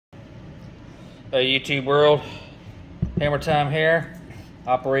YouTube world, hammer time here.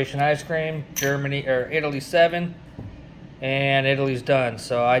 Operation Ice Cream, Germany or Italy 7, and Italy's done.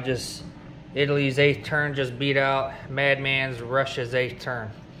 So Italy's 8th turn just beat out Madman's Russia's 8th turn.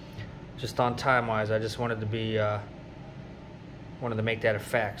 Just on time wise, I just wanted to make that a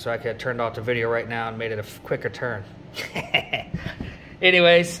fact, so I could have turned off the video right now and made it a quicker turn.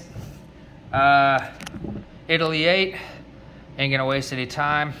 Anyways, Italy 8, ain't gonna waste any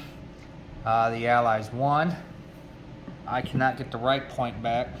time. The Allies won. I cannot get the right point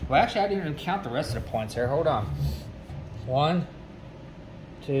back. Well, actually, I didn't even count the rest of the points here. Hold on. 1,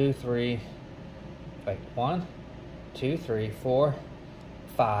 2, 3. Wait, 1, 2, 3, 4,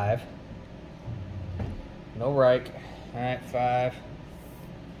 5. No right. All right,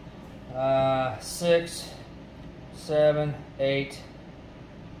 5, 6, 7, 8,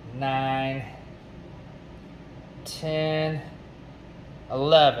 9, 10,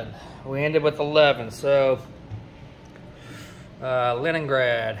 11. We ended with 11. So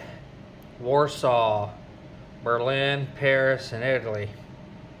Leningrad, Warsaw, Berlin, Paris, and Italy.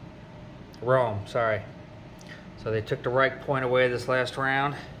 Rome, sorry. So they took the right point away this last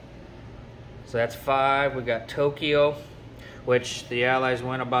round. So that's 5. We got Tokyo, which the Allies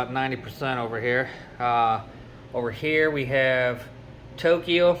went about 90% over here. Over here we have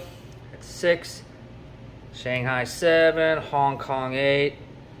Tokyo at 6, Shanghai 7, Hong Kong 8,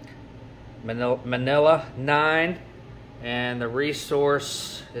 Manila 9, and the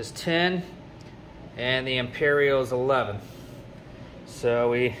resource is 10, and the Imperial is 11. So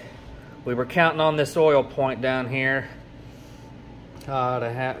we were counting on this oil point down here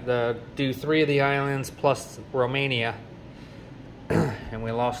to do 3 of the islands plus Romania, and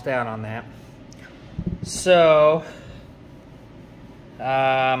we lost out on that. So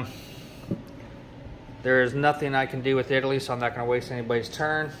there is nothing I can do with Italy, so I'm not going to waste anybody's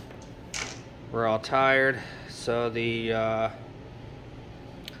turn. We're all tired. So the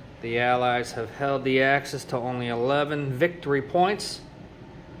Allies have held the Axis to only 11 victory points.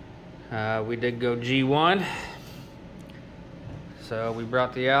 We did go G1. So we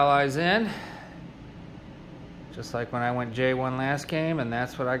brought the Allies in, just like when I went J1 last game, and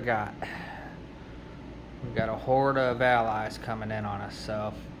that's what I got. We got a horde of Allies coming in on us,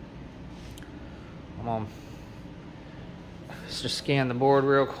 so I'm gonna just scan the board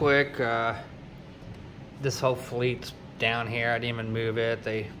real quick. This whole fleet's down here. I didn't even move it.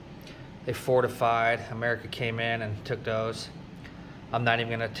 They fortified. America came in and took those. I'm not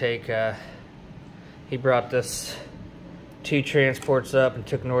even gonna take. He brought this 2 transports up and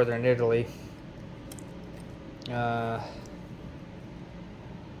took northern Italy. So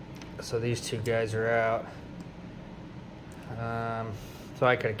these 2 guys are out. So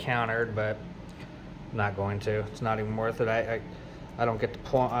I could have countered, but I'm not going to. It's not even worth it. I don't get the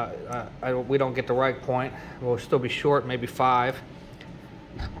point. We don't get the right point. We'll still be short, maybe 5.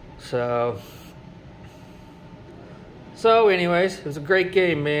 So anyways, it was a great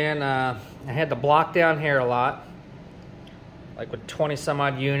game, man. I had to block down here a lot, like with 20 some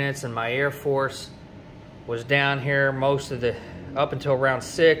odd units, and my Air Force was down here most of up until round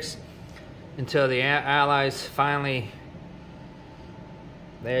 6, until the Allies finally,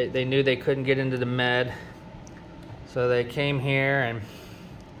 they knew they couldn't get into the Med, so they came here, and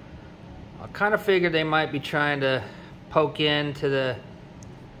I kind of figured they might be trying to poke into the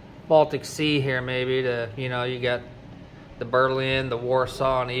Baltic Sea here, maybe to, you got the Berlin, the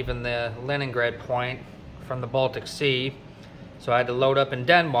Warsaw, and even the Leningrad point from the Baltic Sea. So I had to load up in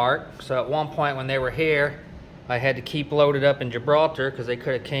Denmark. So at one point when they were here, I had to keep loaded up in Gibraltar because they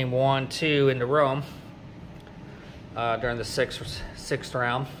could have came 1, 2 into Rome during the sixth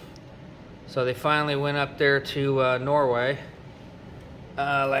round. So they finally went up there to Norway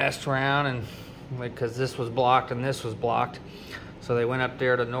last round, and because this was blocked and this was blocked, so they went up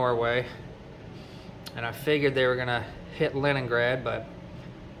there to Norway. And I figured they were gonna hit Leningrad, but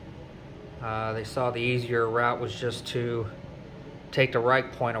they saw the easier route was just to take the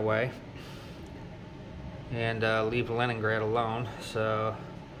right point away and leave Leningrad alone. So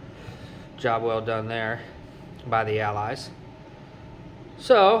job well done there by the Allies.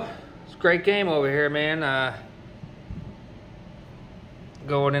 So it's a great game over here, man.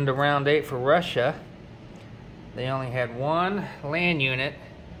 Going into round 8 for Russia, they only had 1 land unit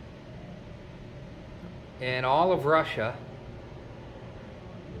in all of Russia,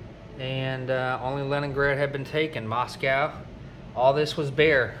 and only Leningrad had been taken. Moscow, all this was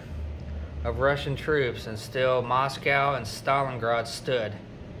bare of Russian troops, and still Moscow and Stalingrad stood.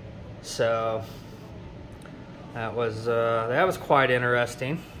 So that was quite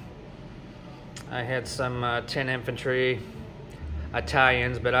interesting. I had some 10 infantry.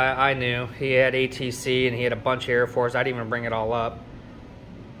 Italians, but I knew. He had ATC and he had a bunch of Air Force. I didn't even bring it all up.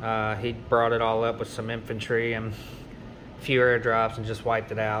 He brought it all up with some infantry and a few airdrops and just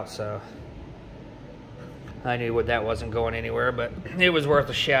wiped it out, so I knew that wasn't going anywhere, but it was worth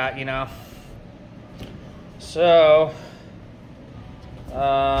a shot, you know. So,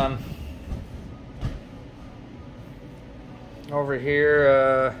 over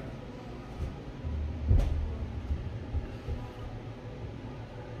here,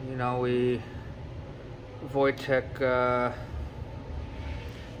 you know, Wojtek,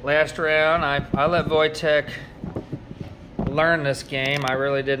 last round, I let Wojtek learn this game. I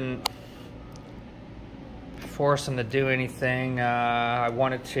really didn't force him to do anything. I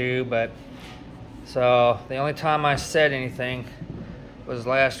wanted to, but so the only time I said anything was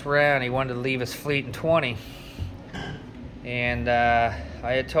last round. He wanted to leave his fleet in 20, and I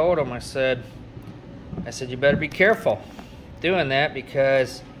had told him, I said you better be careful doing that,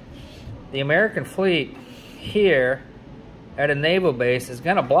 because the American fleet here at a naval base is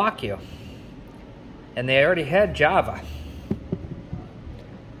going to block you, and they already had Java,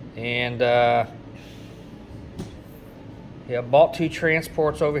 and he bought 2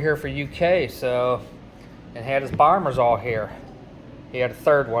 transports over here for UK, so, and had his bombers all here. He had a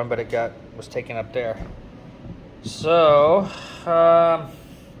 3rd one, but it was taken up there. So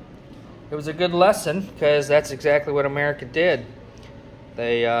it was a good lesson, because that's exactly what America did.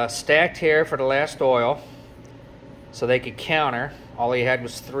 They stacked here for the last oil, so they could counter. All he had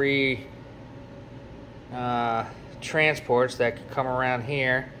was 3 transports that could come around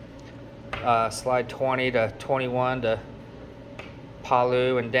here, slide 20 to 21 to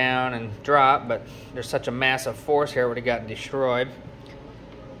Palu and down and drop, but there's such a massive force here, would have gotten destroyed.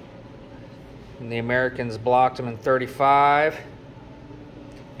 And the Americans blocked them in 35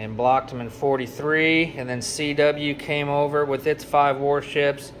 and blocked them in 43, and then CW came over with its 5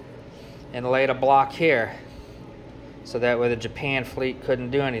 warships and laid a block here, so that way the Japan fleet couldn't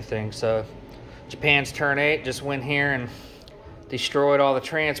do anything. So Japan's turn 8 just went here and destroyed all the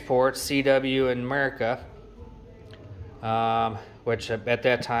transports, CW and America, which at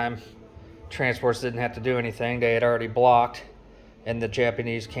that time transports didn't have to do anything. They had already blocked, and the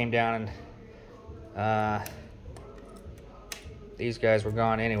Japanese came down and these guys were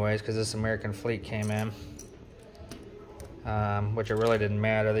gone anyways, because this American fleet came in, which it really didn't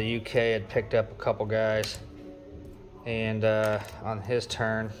matter. The UK had picked up a couple guys and on his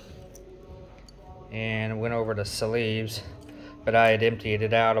turn, and went over to Celebes, but I had emptied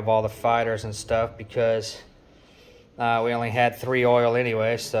it out of all the fighters and stuff, because we only had 3 oil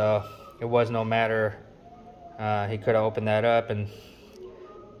anyway, so it was no matter. He could have opened that up, and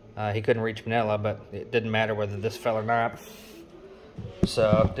he couldn't reach Manila, but it didn't matter whether this fell or not.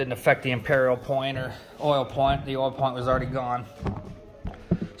 So it didn't affect the Imperial point or oil point. The oil point was already gone.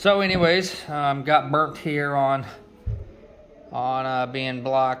 So anyways, got burnt here on being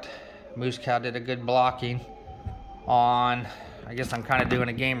blocked. Moose Cow did a good blocking on, I guess I'm kind of doing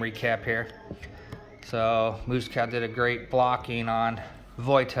a game recap here. So Moose Cow did a great blocking on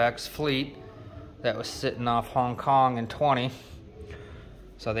Wojtek's fleet that was sitting off Hong Kong in 20.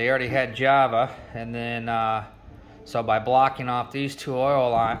 So they already had Java, and then so by blocking off these 2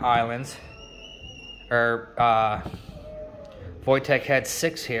 oil islands, Wojtek had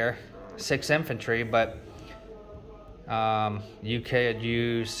 6 here, 6 infantry, but UK had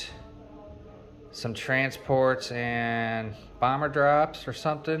used some transports and bomber drops or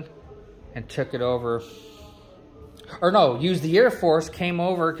something and took it over. Or no, used the Air Force, came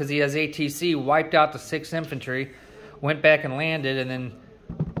over because he has ATC, wiped out the 6 infantry, went back and landed, and then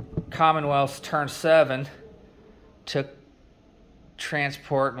Commonwealth's turn 7 took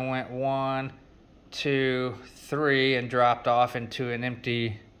transport and went 1, 2, 3 and dropped off into an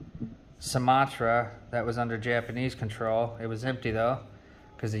empty Sumatra that was under Japanese control. It was empty though,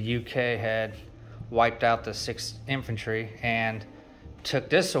 because the UK had wiped out the 6th infantry and took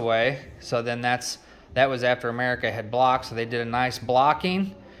this away. So then that was after America had blocked, so they did a nice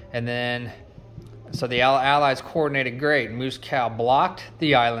blocking, and then so the Allies coordinated great. Moose Cow blocked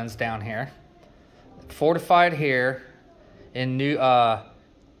the islands down here, fortified here in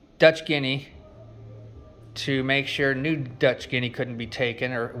Dutch Guinea to make sure New Dutch Guinea couldn't be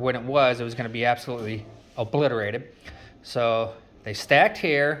taken, or when it was going to be absolutely obliterated. So they stacked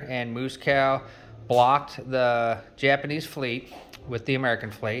here, and Moose Cow blocked the Japanese fleet with the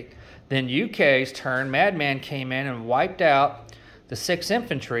American fleet. Then UK's turn, Madman came in and wiped out the 6th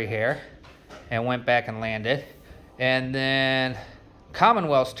infantry here and went back and landed. And then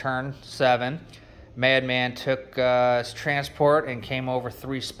Commonwealth's turn 7, Madman took his transport and came over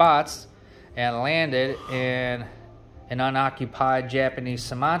 3 spots and landed in an unoccupied Japanese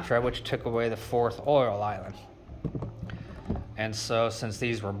Sumatra, which took away the 4th oil island. And so since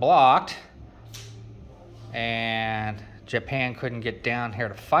these were blocked and Japan couldn't get down here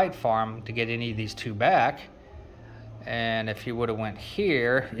to fight for them to get any of these 2 back, and if he would have went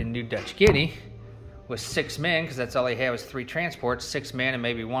here in New Dutch Guinea with 6 men, because that's all he had was 3 transports, 6 men and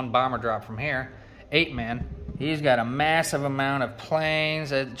maybe 1 bomber drop from here, 8 men. He's got a massive amount of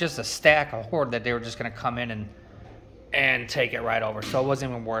planes, just a stack of horde that they were just going to come in and take it right over. So it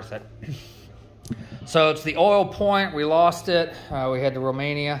wasn't even worth it. So it's the oil point. We lost it. We had the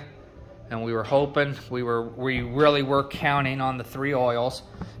Romania, and we were hoping, we really were counting on the 3 oils,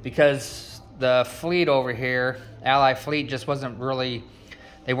 because the fleet over here, Allied fleet, just wasn't really,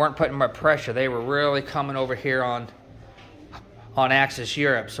 they weren't putting much pressure. They were really coming over here on Axis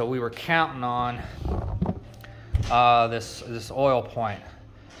Europe. So we were counting on this oil point.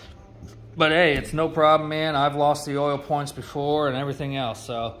 But hey, it's no problem, man. I've lost the oil points before and everything else,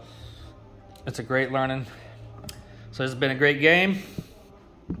 so it's a great learning. So this has been a great game.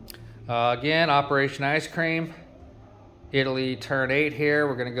 Again, Operation Ice Cream Italy, turn 8 here.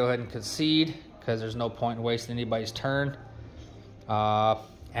 We're going to go ahead and concede because there's no point in wasting anybody's turn.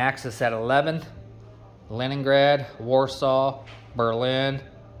 Axis at 11. Leningrad, Warsaw, Berlin,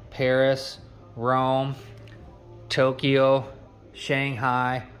 Paris, Rome, Tokyo,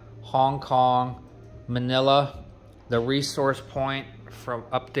 Shanghai, Hong Kong, Manila, the resource point from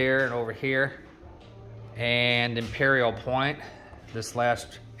up there and over here, and Imperial Point. This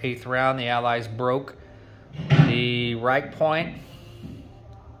last 8th round, the Allies broke the Reich Point,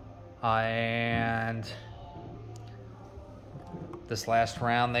 and this last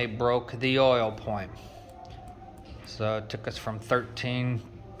round they broke the oil point. So it took us from 13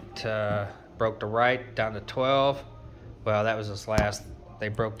 to, broke the right down to 12. Well, that was this last, they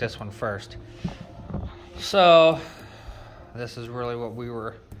broke this one first. So this is really what we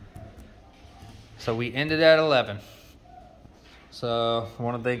were, so we ended at 11. So I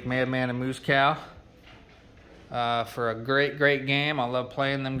want to thank Madman and Moose Cow for a great game. I love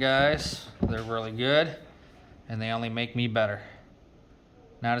playing them guys. They're really good, and they only make me better.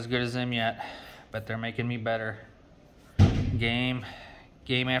 Not as good as them yet, but they're making me better game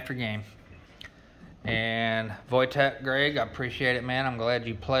after game. And Wojtek, Greg, I appreciate it, man. I'm glad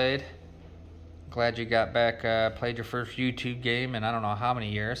you played. Glad you got back, played your first YouTube game in I don't know how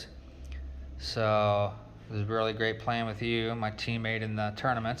many years. So it was really great playing with you, my teammate in the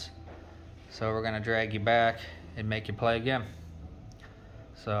tournaments. So we're going to drag you back and make you play again.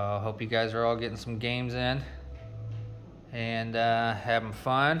 So I hope you guys are all getting some games in and having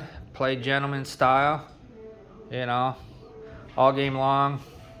fun. Play gentleman style, you know, all game long.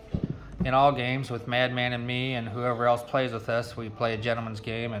 In all games with Madman and me and whoever else plays with us, we play a gentleman's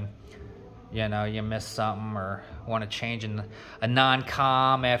game, and you know, you miss something or want to change in a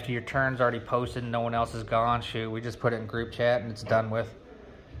non-com after your turn's already posted and no one else is gone, shoot, we just put it in group chat and it's done with.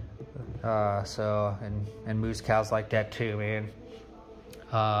 So, and Moose Cow's like that too, man.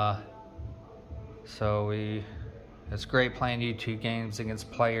 So it's great playing YouTube games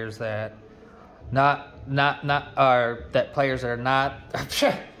against players that players that are not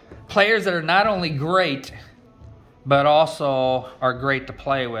players that are not only great, but also are great to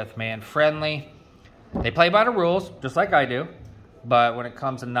play with, man. Friendly. They play by the rules, just like I do. But when it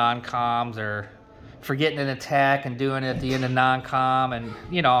comes to non-coms or forgetting an attack and doing it at the end of non-com, and,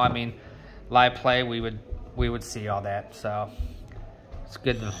 you know, I mean, live play, we would see all that. So it's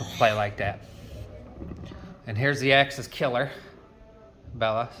good to play like that. And here's the Axis killer.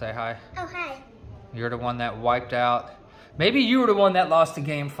 Bella, say hi. Oh, hi. You're the one that wiped out. Maybe you were the one that lost the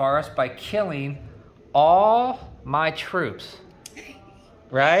game for us by killing all my troops,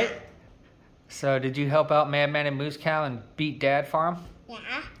 right? So did you help out Madman and Moose Cow and beat Dad for him?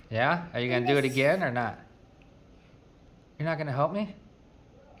 Yeah. Yeah? Are you going to do it again or not? You're not going to help me?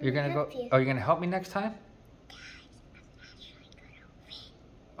 You're going to go, are you going to help me next time?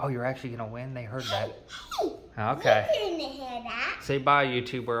 Oh, you're actually going to win? They heard that. Okay. You didn't hear that. Say bye,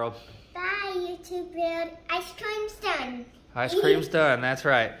 YouTube world. Bye, YouTube world. Ice cream's done. Ice cream's done, that's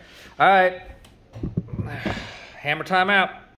right. All right. Hammer time out.